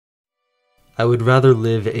I would rather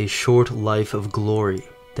live a short life of glory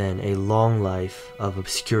than a long life of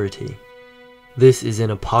obscurity. This is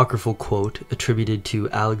an apocryphal quote attributed to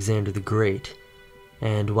Alexander the Great,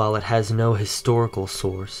 and while it has no historical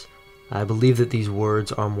source, I believe that these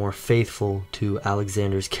words are more faithful to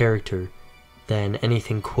Alexander's character than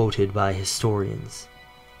anything quoted by historians.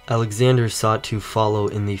 Alexander sought to follow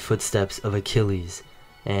in the footsteps of Achilles,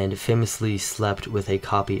 and famously slept with a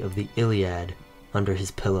copy of the Iliad under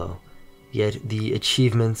his pillow. Yet the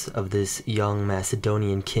achievements of this young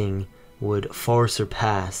Macedonian king would far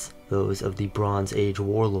surpass those of the Bronze Age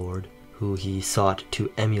warlord who he sought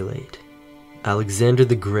to emulate. Alexander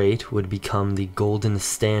the Great would become the golden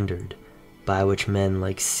standard by which men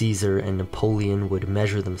like Caesar and Napoleon would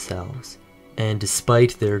measure themselves. And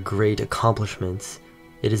despite their great accomplishments,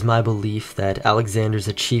 it is my belief that Alexander's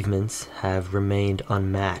achievements have remained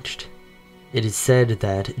unmatched. It is said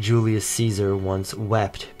that Julius Caesar once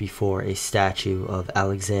wept before a statue of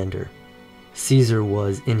Alexander. Caesar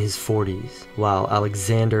was in his 40s, while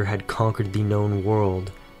Alexander had conquered the known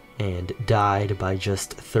world and died by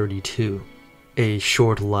just 32. A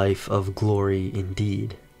short life of glory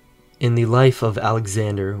indeed. In the life of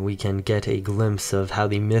Alexander, we can get a glimpse of how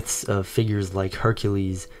the myths of figures like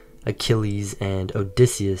Hercules, Achilles, and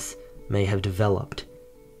Odysseus may have developed.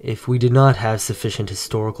 If we did not have sufficient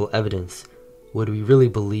historical evidence, would we really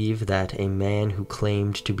believe that a man who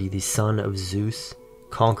claimed to be the son of Zeus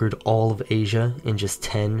conquered all of Asia in just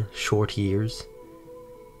 10 short years?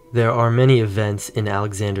 There are many events in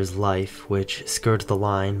Alexander's life which skirt the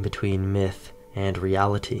line between myth and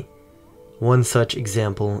reality. One such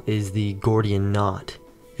example is the Gordian knot.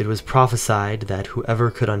 It was prophesied that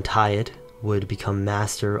whoever could untie it would become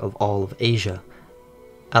master of all of Asia.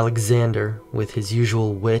 Alexander, with his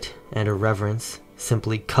usual wit and irreverence,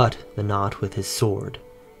 simply cut the knot with his sword.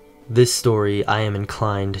 This story I am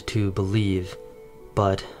inclined to believe,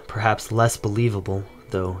 but perhaps less believable,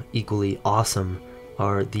 though equally awesome,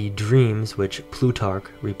 are the dreams which Plutarch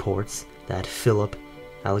reports that Philip,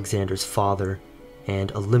 Alexander's father,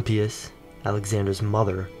 and Olympias, Alexander's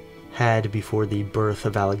mother, had before the birth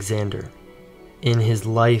of Alexander. In his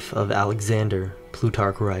Life of Alexander,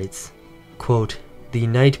 Plutarch writes, quote, "The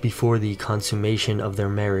night before the consummation of their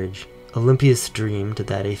marriage, Olympias dreamed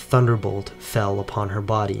that a thunderbolt fell upon her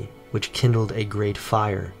body, which kindled a great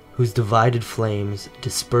fire, whose divided flames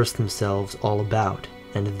dispersed themselves all about,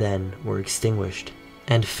 and then were extinguished.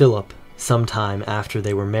 And Philip, some time after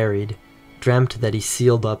they were married, dreamt that he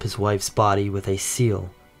sealed up his wife's body with a seal,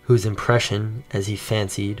 whose impression, as he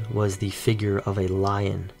fancied, was the figure of a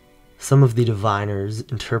lion. Some of the diviners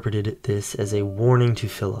interpreted this as a warning to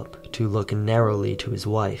Philip to look narrowly to his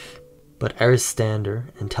wife, but Aristander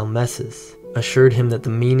and Telmessus assured him that the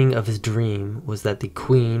meaning of his dream was that the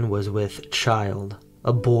queen was with child,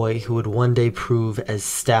 a boy who would one day prove as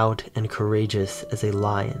stout and courageous as a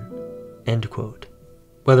lion." End quote.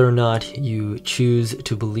 Whether or not you choose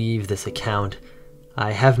to believe this account,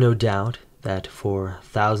 I have no doubt that for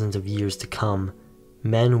thousands of years to come,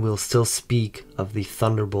 men will still speak of the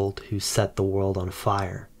Thunderbolt who set the world on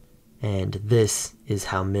fire. And this is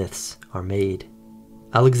how myths are made.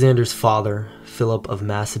 Alexander's father, Philip of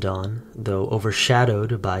Macedon, though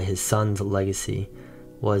overshadowed by his son's legacy,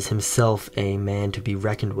 was himself a man to be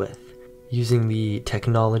reckoned with. Using the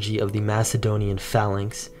technology of the Macedonian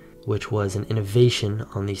phalanx, which was an innovation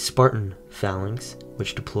on the Spartan phalanx,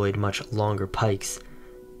 which deployed much longer pikes,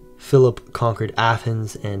 Philip conquered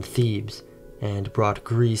Athens and Thebes, and brought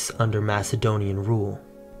Greece under Macedonian rule.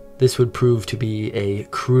 This would prove to be a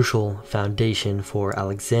crucial foundation for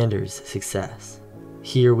Alexander's success.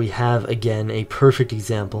 Here we have again a perfect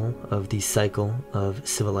example of the cycle of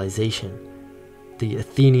civilization. The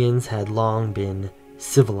Athenians had long been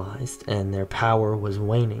civilized, and their power was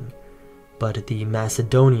waning, but the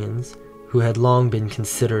Macedonians, who had long been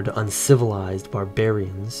considered uncivilized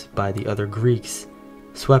barbarians by the other Greeks,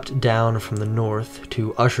 swept down from the north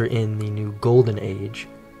to usher in the new Golden Age,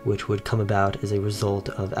 which would come about as a result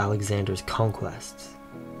of Alexander's conquests.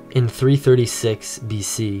 In 336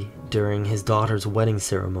 BC, during his daughter's wedding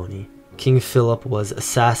ceremony, King Philip was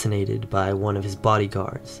assassinated by one of his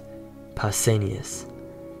bodyguards, Pausanias.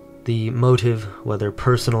 The motive, whether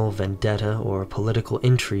personal vendetta or political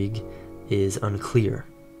intrigue, is unclear.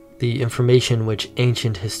 The information which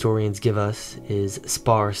ancient historians give us is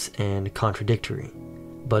sparse and contradictory.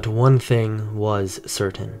 But one thing was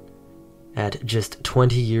certain. At just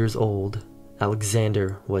 20 years old,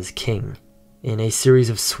 Alexander was king. In a series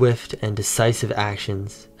of swift and decisive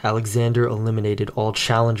actions, Alexander eliminated all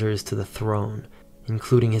challengers to the throne,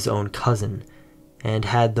 including his own cousin, and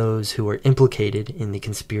had those who were implicated in the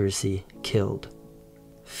conspiracy killed.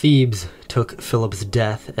 Thebes, took Philip's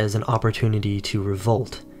death as an opportunity to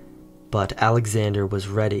revolt, but Alexander was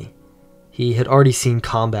ready. He had already seen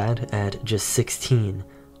combat at just 16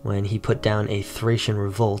 when he put down a Thracian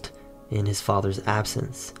revolt in his father's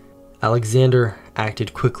absence. Alexander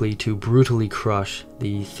acted quickly to brutally crush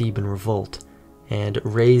the Theban revolt and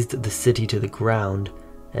razed the city to the ground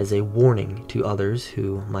as a warning to others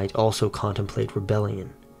who might also contemplate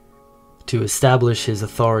rebellion. To establish his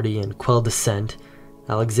authority and quell dissent,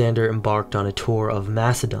 Alexander embarked on a tour of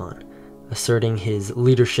Macedon, asserting his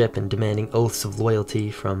leadership and demanding oaths of loyalty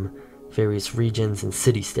from various regions and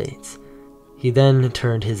city-states. He then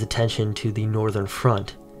turned his attention to the northern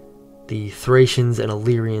front. The Thracians and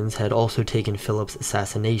Illyrians had also taken Philip's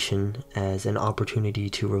assassination as an opportunity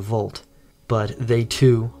to revolt, but they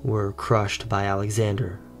too were crushed by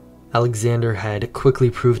Alexander. Alexander had quickly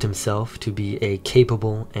proved himself to be a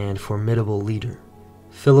capable and formidable leader.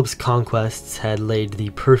 Philip's conquests had laid the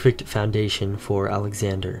perfect foundation for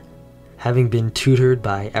Alexander. Having been tutored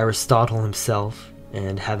by Aristotle himself,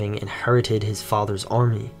 and having inherited his father's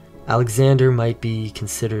army, Alexander might be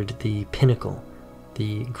considered the pinnacle,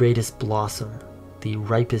 the greatest blossom, the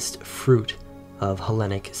ripest fruit of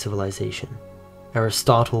Hellenic civilization.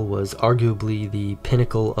 Aristotle was arguably the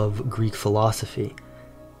pinnacle of Greek philosophy,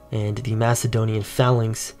 and the Macedonian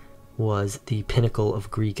phalanx was the pinnacle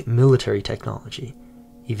of Greek military technology,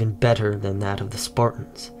 even better than that of the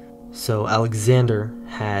Spartans. So Alexander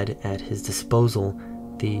had at his disposal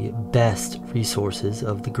the best resources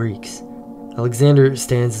of the Greeks. Alexander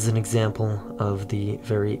stands as an example of the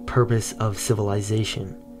very purpose of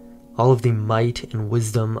civilization. All of the might and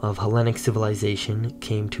wisdom of Hellenic civilization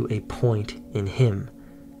came to a point in him.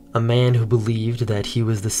 A man who believed that he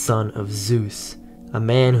was the son of Zeus, a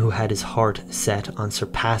man who had his heart set on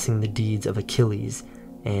surpassing the deeds of Achilles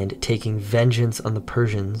and taking vengeance on the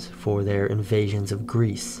Persians for their invasions of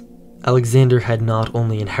Greece. Alexander had not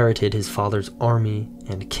only inherited his father's army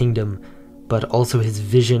and kingdom, but also his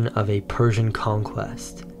vision of a Persian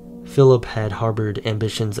conquest. Philip had harbored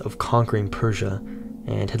ambitions of conquering Persia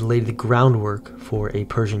and had laid the groundwork for a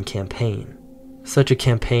Persian campaign. Such a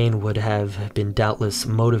campaign would have been doubtless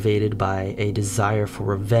motivated by a desire for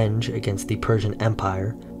revenge against the Persian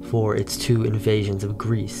Empire for its two invasions of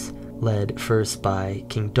Greece, led first by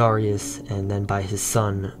King Darius and then by his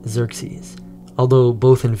son Xerxes. Although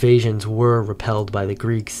both invasions were repelled by the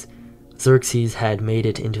Greeks, Xerxes had made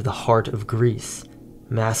it into the heart of Greece,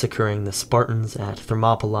 massacring the Spartans at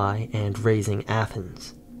Thermopylae and razing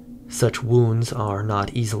Athens. Such wounds are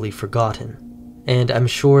not easily forgotten, and I'm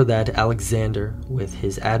sure that Alexander, with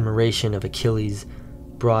his admiration of Achilles,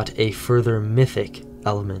 brought a further mythic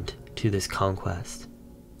element to this conquest.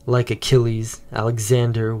 Like Achilles,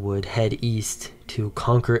 Alexander would head east to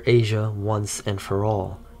conquer Asia once and for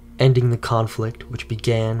all, ending the conflict which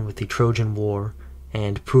began with the Trojan War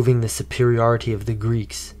and proving the superiority of the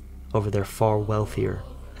Greeks over their far wealthier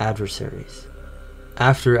adversaries.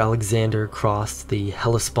 After Alexander crossed the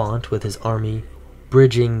Hellespont with his army,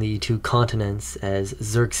 bridging the two continents as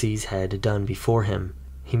Xerxes had done before him,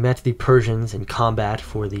 he met the Persians in combat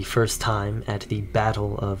for the first time at the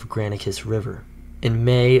Battle of Granicus River. In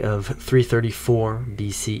May of 334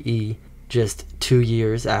 BCE, just 2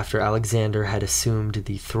 years after Alexander had assumed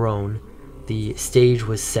the throne, the stage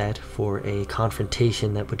was set for a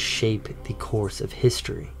confrontation that would shape the course of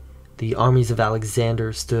history. The armies of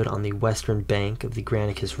Alexander stood on the western bank of the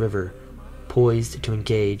Granicus River, poised to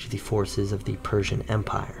engage the forces of the Persian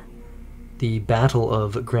Empire. The Battle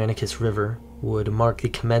of Granicus River would mark the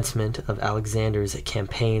commencement of Alexander's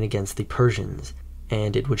campaign against the Persians,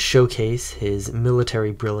 and it would showcase his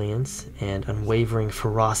military brilliance and unwavering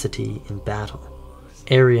ferocity in battle.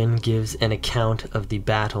 Arrian gives an account of the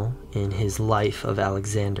battle in his Life of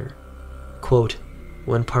Alexander. Quote,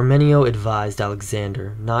 "When Parmenio advised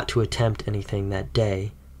Alexander not to attempt anything that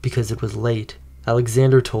day, because it was late,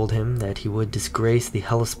 Alexander told him that he would disgrace the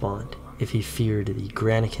Hellespont if he feared the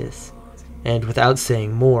Granicus. And without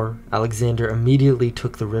saying more, Alexander immediately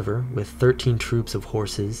took the river with 13 troops of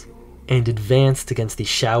horses and advanced against the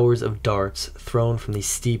showers of darts thrown from the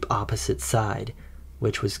steep opposite side,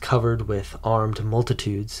 which was covered with armed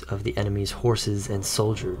multitudes of the enemy's horses and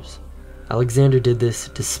soldiers. Alexander did this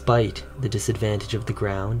despite the disadvantage of the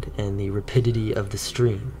ground and the rapidity of the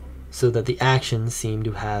stream, so that the action seemed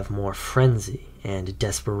to have more frenzy and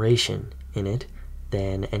desperation in it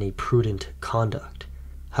than any prudent conduct.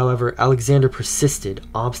 However, Alexander persisted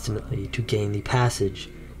obstinately to gain the passage,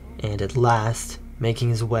 and at last, making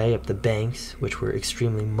his way up the banks, which were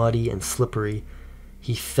extremely muddy and slippery,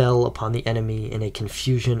 he fell upon the enemy in a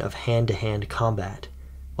confusion of hand-to-hand combat,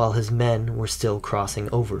 while his men were still crossing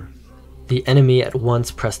over. The enemy at once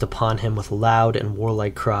pressed upon him with loud and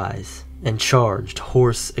warlike cries, and charged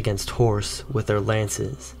horse against horse with their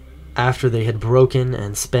lances. After they had broken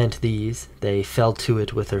and spent these, they fell to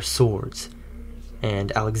it with their swords.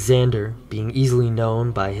 And Alexander, being easily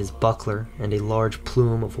known by his buckler and a large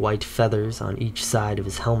plume of white feathers on each side of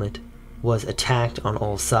his helmet, was attacked on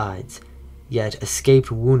all sides, yet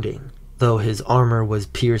escaped wounding, though his armor was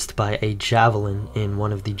pierced by a javelin in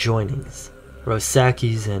one of the joinings.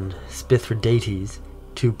 Rosaces and Spithridates,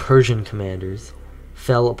 two Persian commanders,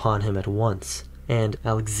 fell upon him at once, and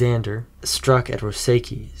Alexander struck at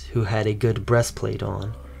Rosaces, who had a good breastplate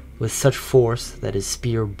on, with such force that his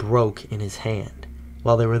spear broke in his hand.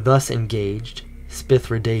 While they were thus engaged,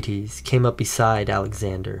 Spithridates came up beside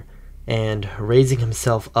Alexander, and, raising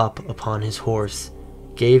himself up upon his horse,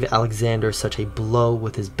 gave Alexander such a blow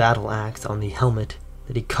with his battle-axe on the helmet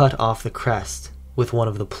that he cut off the crest with one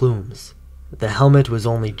of the plumes. The helmet was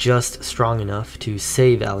only just strong enough to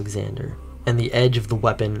save Alexander, and the edge of the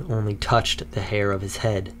weapon only touched the hair of his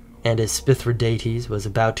head, and as Spithridates was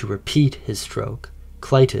about to repeat his stroke,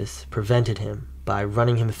 Clytus prevented him by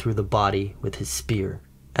running him through the body with his spear.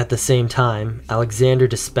 At the same time, Alexander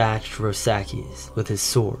dispatched Rosaces with his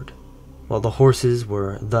sword. While the horses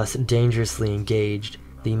were thus dangerously engaged,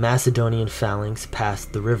 the Macedonian phalanx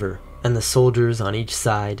passed the river, and the soldiers on each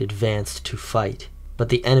side advanced to fight. But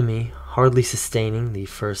the enemy, hardly sustaining the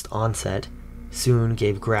first onset, soon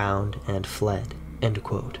gave ground and fled." End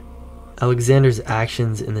quote. Alexander's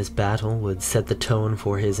actions in this battle would set the tone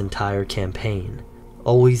for his entire campaign.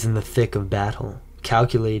 Always in the thick of battle,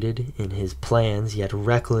 calculated in his plans yet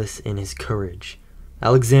reckless in his courage,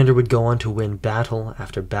 Alexander would go on to win battle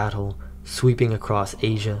after battle, sweeping across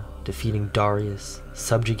Asia, defeating Darius,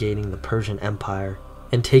 subjugating the Persian Empire,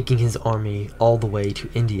 and taking his army all the way to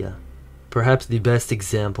India. Perhaps the best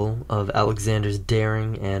example of Alexander's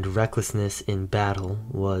daring and recklessness in battle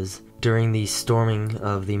was during the storming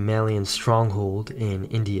of the Malian stronghold in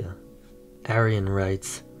India. Arrian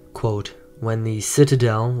writes, quote, "When the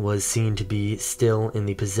citadel was seen to be still in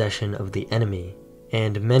the possession of the enemy,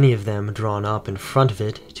 and many of them drawn up in front of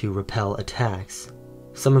it to repel attacks,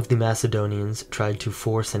 some of the Macedonians tried to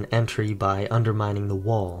force an entry by undermining the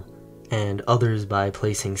wall, and others by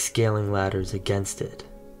placing scaling ladders against it.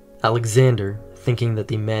 Alexander, thinking that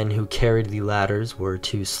the men who carried the ladders were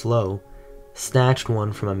too slow, snatched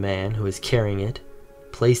one from a man who was carrying it,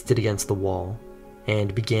 placed it against the wall,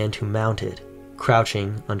 and began to mount it,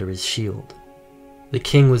 crouching under his shield. The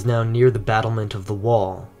king was now near the battlement of the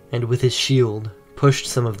wall, and with his shield pushed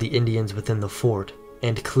some of the Indians within the fort,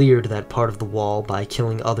 and cleared that part of the wall by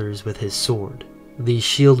killing others with his sword. The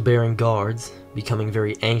shield-bearing guards, becoming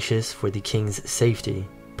very anxious for the king's safety,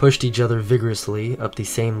 pushed each other vigorously up the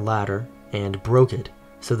same ladder and broke it,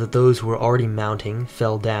 so that those who were already mounting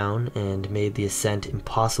fell down and made the ascent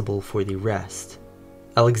impossible for the rest.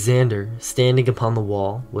 Alexander, standing upon the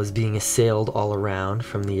wall, was being assailed all around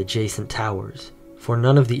from the adjacent towers, for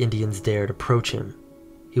none of the Indians dared approach him.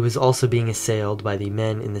 He was also being assailed by the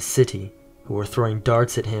men in the city, who were throwing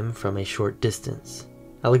darts at him from a short distance.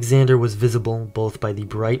 Alexander was visible both by the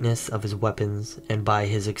brightness of his weapons and by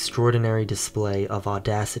his extraordinary display of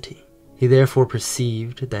audacity. He therefore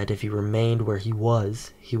perceived that if he remained where he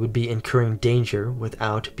was, he would be incurring danger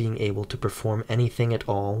without being able to perform anything at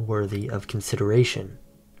all worthy of consideration.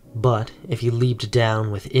 But if he leaped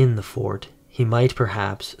down within the fort, he might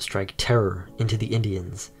perhaps strike terror into the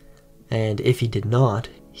Indians, and if he did not,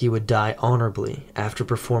 he would die honorably after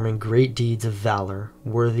performing great deeds of valor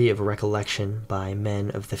worthy of recollection by men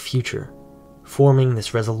of the future. Forming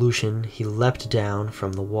this resolution, he leapt down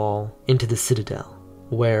from the wall into the citadel,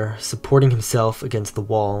 where, supporting himself against the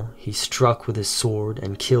wall, he struck with his sword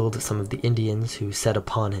and killed some of the Indians who set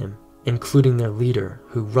upon him, including their leader,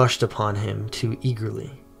 who rushed upon him too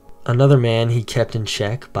eagerly. Another man he kept in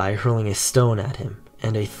check by hurling a stone at him,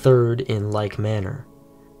 and a third in like manner.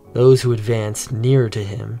 Those who advanced nearer to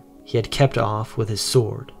him he had kept off with his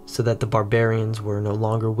sword, so that the barbarians were no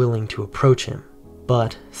longer willing to approach him,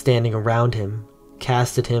 but, standing around him,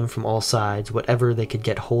 cast at him from all sides whatever they could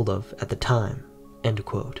get hold of at the time." End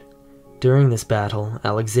quote. During this battle,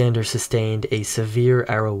 Alexander sustained a severe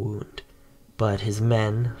arrow wound, but his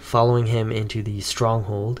men, following him into the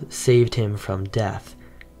stronghold, saved him from death,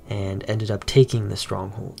 and ended up taking the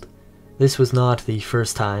stronghold. This was not the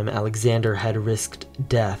first time Alexander had risked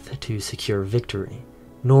death to secure victory,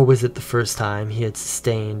 nor was it the first time he had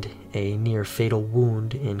sustained a near-fatal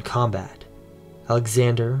wound in combat.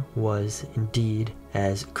 Alexander was, indeed,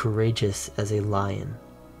 as courageous as a lion.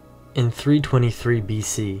 In 323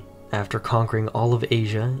 BC, after conquering all of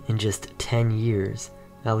Asia in just 10 years,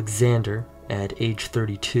 Alexander, at age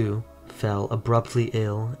 32, fell abruptly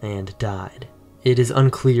ill and died. It is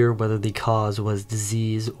unclear whether the cause was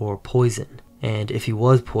disease or poison, and if he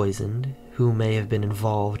was poisoned, who may have been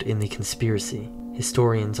involved in the conspiracy.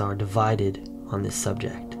 Historians are divided on this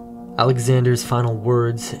subject. Alexander's final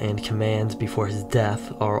words and commands before his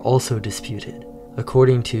death are also disputed.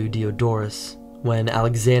 According to Diodorus, when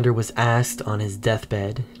Alexander was asked on his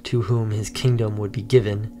deathbed to whom his kingdom would be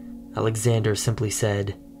given, Alexander simply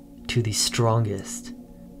said, "To the strongest."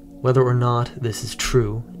 Whether or not this is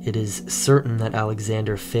true, it is certain that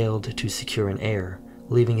Alexander failed to secure an heir,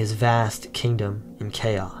 leaving his vast kingdom in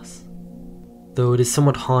chaos. Though it is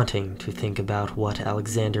somewhat haunting to think about what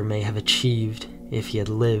Alexander may have achieved if he had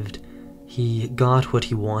lived, he got what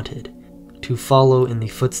he wanted: to follow in the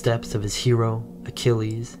footsteps of his hero,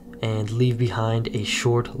 Achilles, and leave behind a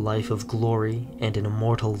short life of glory and an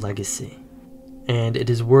immortal legacy. And it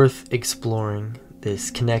is worth exploring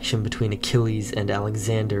this connection between Achilles and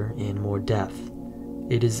Alexander in more depth.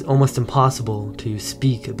 It is almost impossible to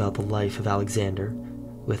speak about the life of Alexander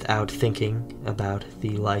without thinking about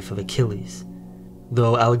the life of Achilles.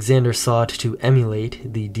 Though Alexander sought to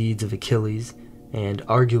emulate the deeds of Achilles and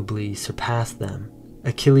arguably surpass them,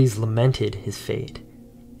 Achilles lamented his fate.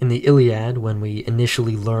 In the Iliad, when we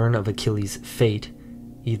initially learn of Achilles' fate,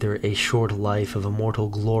 either a short life of immortal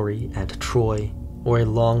glory at Troy or a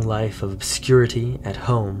long life of obscurity at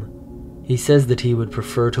home, he says that he would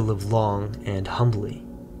prefer to live long and humbly.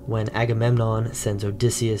 When Agamemnon sends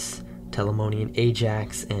Odysseus, Telamonian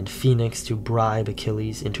Ajax, and Phoenix to bribe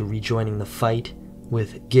Achilles into rejoining the fight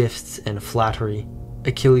with gifts and flattery,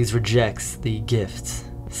 Achilles rejects the gifts,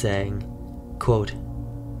 saying, quote,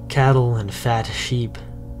 "Cattle and fat sheep,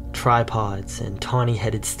 tripods and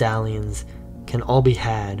tawny-headed stallions can all be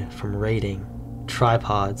had from raiding,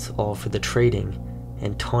 tripods all for the trading,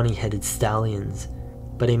 and tawny-headed stallions,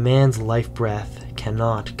 but a man's life breath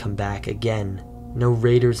cannot come back again. No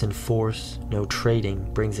raiders in force, no trading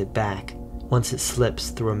brings it back, once it slips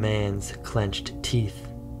through a man's clenched teeth.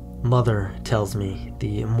 Mother tells me,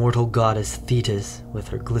 the immortal goddess Thetis with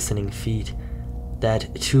her glistening feet,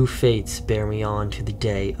 that two fates bear me on to the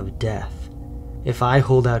day of death. If I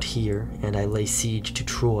hold out here and I lay siege to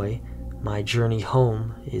Troy, my journey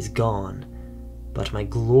home is gone, but my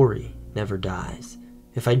glory never dies.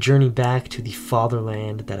 If I journey back to the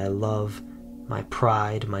fatherland that I love, my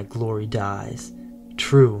pride, my glory dies.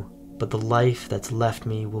 True, but the life that's left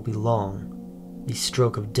me will be long. The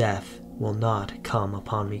stroke of death will not come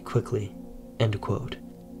upon me quickly." End quote.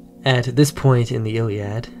 At this point in the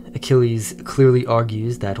Iliad, Achilles clearly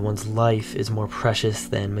argues that one's life is more precious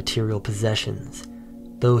than material possessions.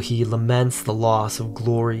 Though he laments the loss of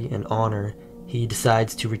glory and honor, he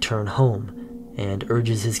decides to return home and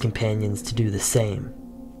urges his companions to do the same.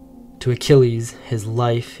 To Achilles, his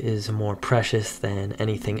life is more precious than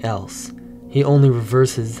anything else. He only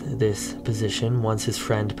reverses this position once his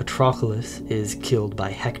friend Patroclus is killed by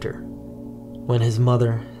Hector. When his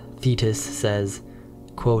mother, Thetis, says,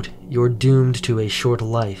 quote, "You're doomed to a short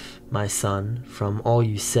life, my son, from all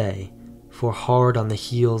you say, for hard on the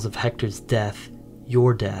heels of Hector's death,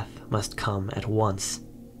 your death must come at once."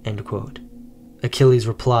 End quote. Achilles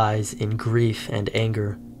replies in grief and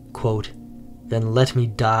anger, quote, "Then let me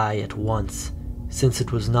die at once, since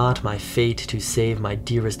it was not my fate to save my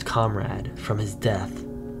dearest comrade from his death."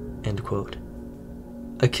 End quote.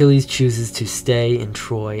 Achilles chooses to stay in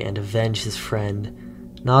Troy and avenge his friend,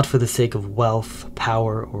 not for the sake of wealth,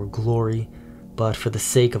 power, or glory, but for the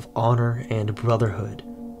sake of honor and brotherhood,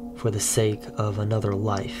 for the sake of another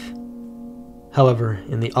life. However,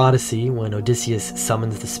 in the Odyssey, when Odysseus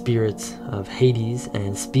summons the spirits of Hades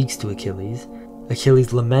and speaks to Achilles,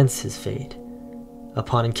 Achilles laments his fate.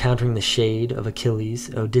 Upon encountering the shade of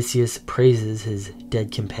Achilles, Odysseus praises his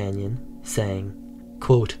dead companion, saying,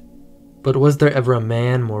 quote, "But was there ever a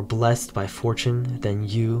man more blessed by fortune than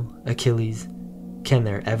you, Achilles? Can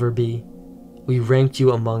there ever be? We ranked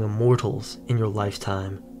you among immortals in your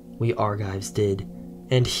lifetime, we Argives did,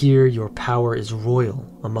 and here your power is royal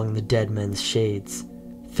among the dead men's shades.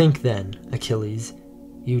 Think then, Achilles,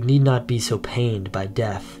 you need not be so pained by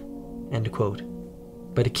death." End quote.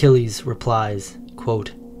 But Achilles replies,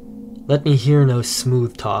 quote, "Let me hear no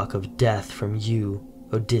smooth talk of death from you,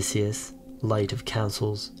 Odysseus, light of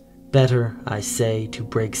counsels. Better, I say, to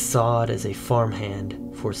break sod as a farmhand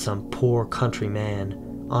for some poor countryman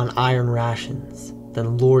on iron rations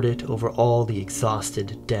than lord it over all the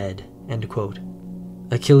exhausted dead." End quote.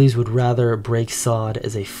 Achilles would rather break sod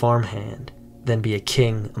as a farmhand than be a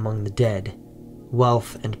king among the dead.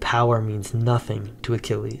 Wealth and power means nothing to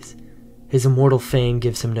Achilles. His immortal fame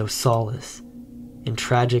gives him no solace. In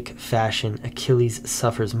tragic fashion, Achilles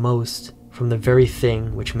suffers most from the very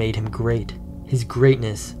thing which made him great. His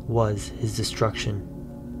greatness was his destruction.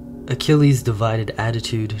 Achilles' divided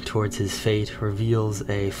attitude towards his fate reveals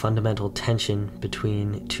a fundamental tension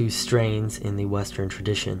between two strains in the Western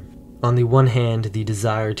tradition. On the one hand, the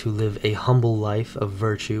desire to live a humble life of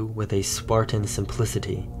virtue with a Spartan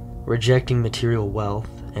simplicity, rejecting material wealth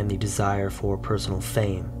and the desire for personal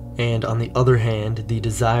fame. And on the other hand, the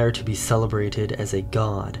desire to be celebrated as a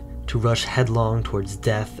god, to rush headlong towards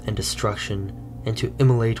death and destruction, and to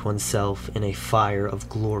immolate oneself in a fire of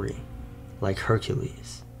glory, like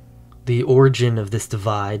Hercules. The origin of this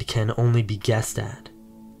divide can only be guessed at.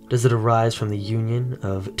 Does it arise from the union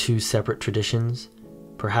of two separate traditions,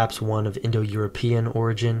 perhaps one of Indo-European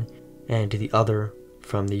origin and the other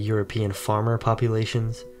from the European farmer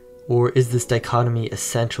populations? Or is this dichotomy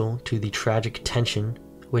essential to the tragic tension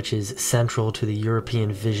which is central to the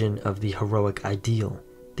European vision of the heroic ideal,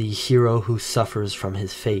 the hero who suffers from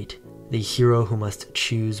his fate, the hero who must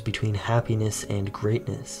choose between happiness and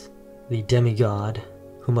greatness, the demigod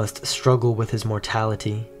who must struggle with his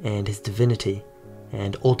mortality and his divinity,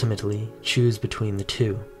 and ultimately choose between the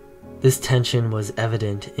two? This tension was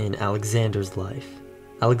evident in Alexander's life.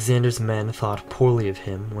 Alexander's men thought poorly of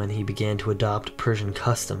him when he began to adopt Persian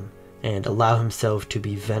custom and allow himself to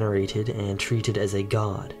be venerated and treated as a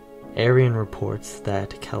god. Arrian reports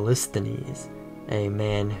that Callisthenes, a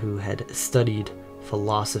man who had studied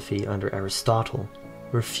philosophy under Aristotle,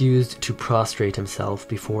 refused to prostrate himself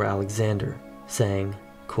before Alexander, saying,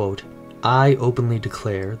 quote, "I openly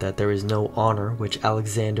declare that there is no honor which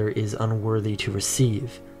Alexander is unworthy to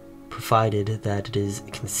receive, provided that it is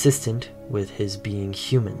consistent with his being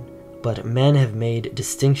human. But men have made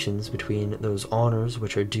distinctions between those honors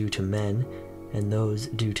which are due to men and those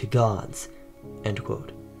due to gods." End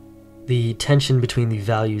quote. The tension between the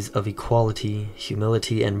values of equality,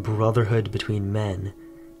 humility, and brotherhood between men,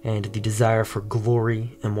 and the desire for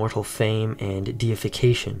glory, immortal fame, and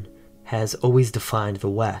deification has always defined the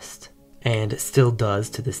West, and still does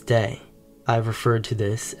to this day. I've referred to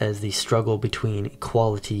this as the struggle between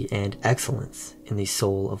equality and excellence in the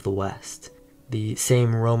soul of the West. The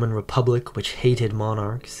same Roman Republic which hated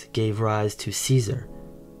monarchs gave rise to Caesar,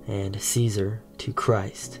 and Caesar to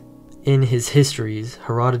Christ. In his histories,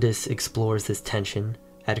 Herodotus explores this tension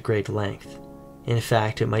at great length. In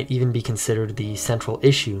fact, it might even be considered the central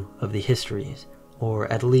issue of the histories,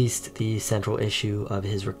 or at least the central issue of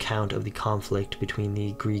his recount of the conflict between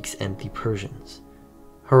the Greeks and the Persians.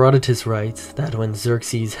 Herodotus writes that when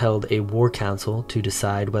Xerxes held a war council to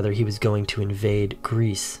decide whether he was going to invade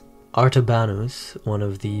Greece, Artabanus, one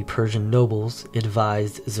of the Persian nobles,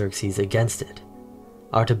 advised Xerxes against it.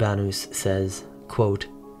 Artabanus says, quote,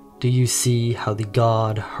 "Do you see how the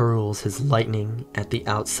god hurls his lightning at the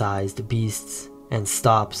outsized beasts and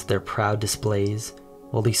stops their proud displays,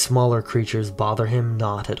 while the smaller creatures bother him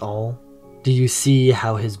not at all? Do you see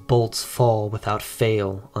how his bolts fall without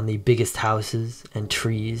fail on the biggest houses and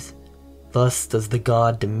trees? Thus does the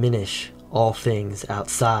god diminish all things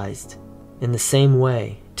outsized. In the same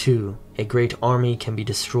way, too, a great army can be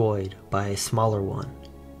destroyed by a smaller one."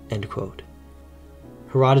 End quote.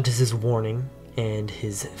 Herodotus' warning and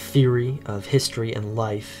his theory of history and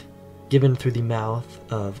life, given through the mouth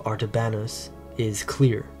of Artabanus, is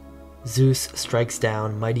clear. Zeus strikes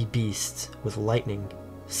down mighty beasts with lightning.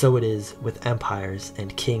 So it is with empires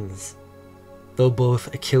and kings. Though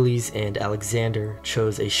both Achilles and Alexander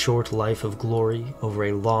chose a short life of glory over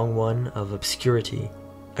a long one of obscurity,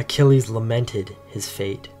 Achilles lamented his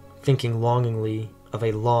fate, thinking longingly of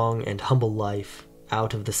a long and humble life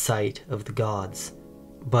out of the sight of the gods.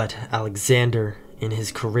 But Alexander, in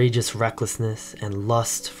his courageous recklessness and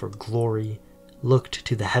lust for glory, looked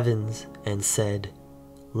to the heavens and said,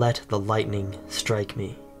 "Let the lightning strike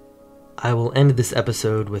me." I will end this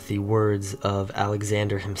episode with the words of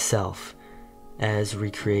Alexander himself, as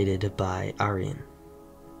recreated by Arrian.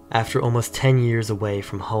 After almost 10 years away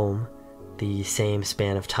from home, the same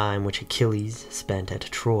span of time which Achilles spent at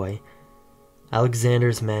Troy,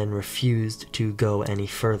 Alexander's men refused to go any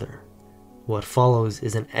further. What follows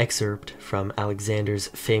is an excerpt from Alexander's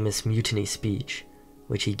famous mutiny speech,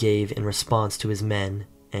 which he gave in response to his men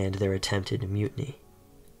and their attempted mutiny.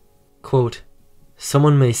 Quote,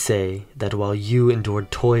 "Someone may say that while you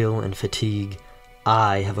endured toil and fatigue,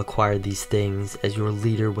 I have acquired these things as your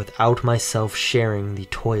leader without myself sharing the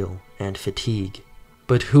toil and fatigue.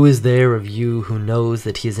 But who is there of you who knows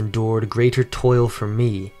that he has endured greater toil for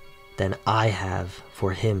me than I have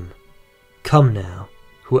for him? Come now,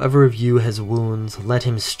 whoever of you has wounds, let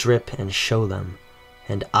him strip and show them,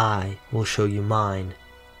 and I will show you mine.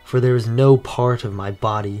 For there is no part of my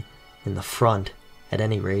body, in the front at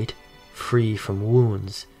any rate, free from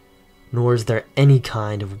wounds. nor is there any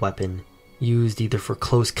kind of weapon used either for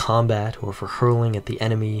close combat or for hurling at the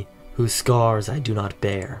enemy whose scars I do not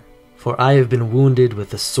bear. For I have been wounded with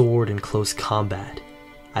the sword in close combat.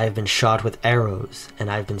 I have been shot with arrows, and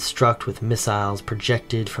I have been struck with missiles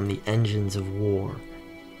projected from the engines of war.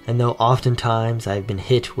 And though oftentimes I have been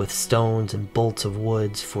hit with stones and bolts of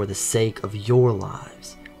woods for the sake of your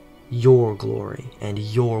lives, your glory, and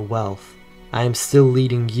your wealth, I am still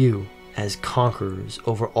leading you as conquerors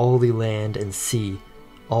over all the land and sea,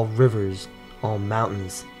 all rivers, all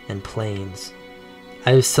mountains and plains.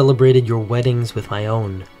 I have celebrated your weddings with my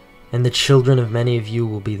own, and the children of many of you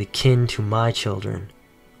will be the kin to my children.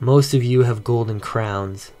 Most of you have golden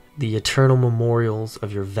crowns, the eternal memorials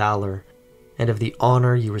of your valor, and of the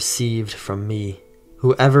honor you received from me.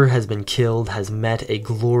 Whoever has been killed has met a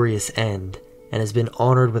glorious end, and has been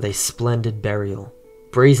honored with a splendid burial.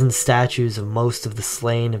 Brazen statues of most of the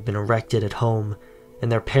slain have been erected at home,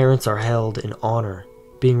 and their parents are held in honor,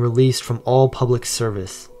 being released from all public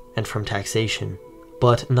service and from taxation.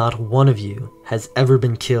 But not one of you has ever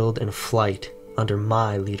been killed in flight under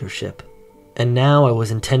my leadership. And now I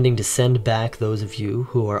was intending to send back those of you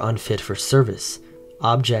who are unfit for service,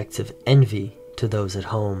 objects of envy to those at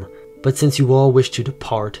home. But since you all wish to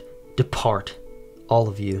depart, depart, all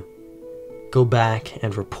of you. Go back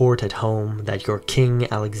and report at home that your King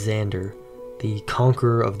Alexander, the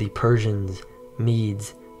conqueror of the Persians,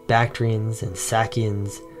 Medes, Bactrians, and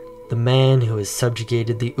Sakians, the man who has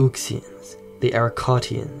subjugated the Uxians, the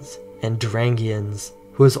Aracotians, and Drangians,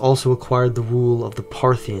 who has also acquired the rule of the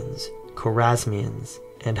Parthians, Chorasmians,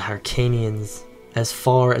 and Hyrcanians as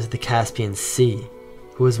far as the Caspian Sea,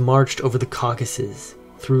 who has marched over the Caucasus,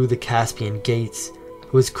 through the Caspian gates,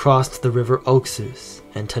 who has crossed the river Oxus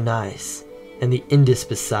and Tanais, and the Indus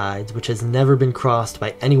besides, which has never been crossed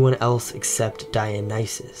by anyone else except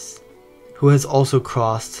Dionysus, who has also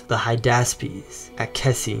crossed the Hydaspes,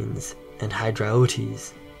 Acesines, and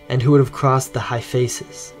Hydraotes, and who would have crossed the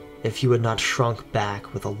Hyphasis if you had not shrunk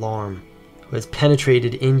back with alarm, who has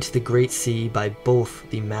penetrated into the great sea by both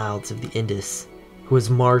the mouths of the Indus, who has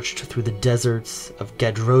marched through the deserts of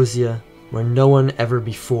Gadrosia, where no one ever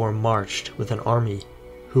before marched with an army,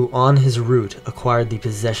 who on his route acquired the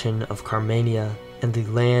possession of Carmania and the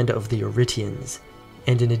land of the Aritians,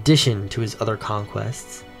 and in addition to his other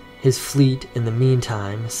conquests, his fleet in the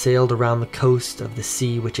meantime sailed around the coast of the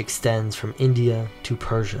sea which extends from India to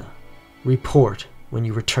Persia. Report, when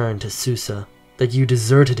you return to Susa, that you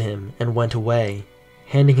deserted him and went away,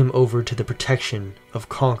 handing him over to the protection of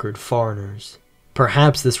conquered foreigners.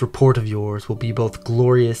 Perhaps this report of yours will be both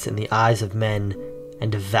glorious in the eyes of men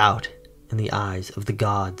and devout in the eyes of the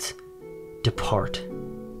gods. Depart."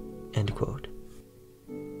 End quote.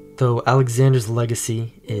 Though Alexander's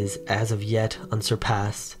legacy is as of yet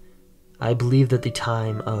unsurpassed, I believe that the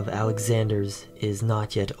time of Alexander's is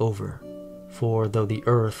not yet over, for though the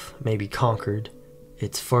earth may be conquered,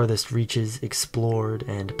 its farthest reaches explored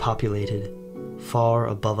and populated, far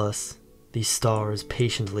above us the stars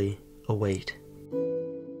patiently await.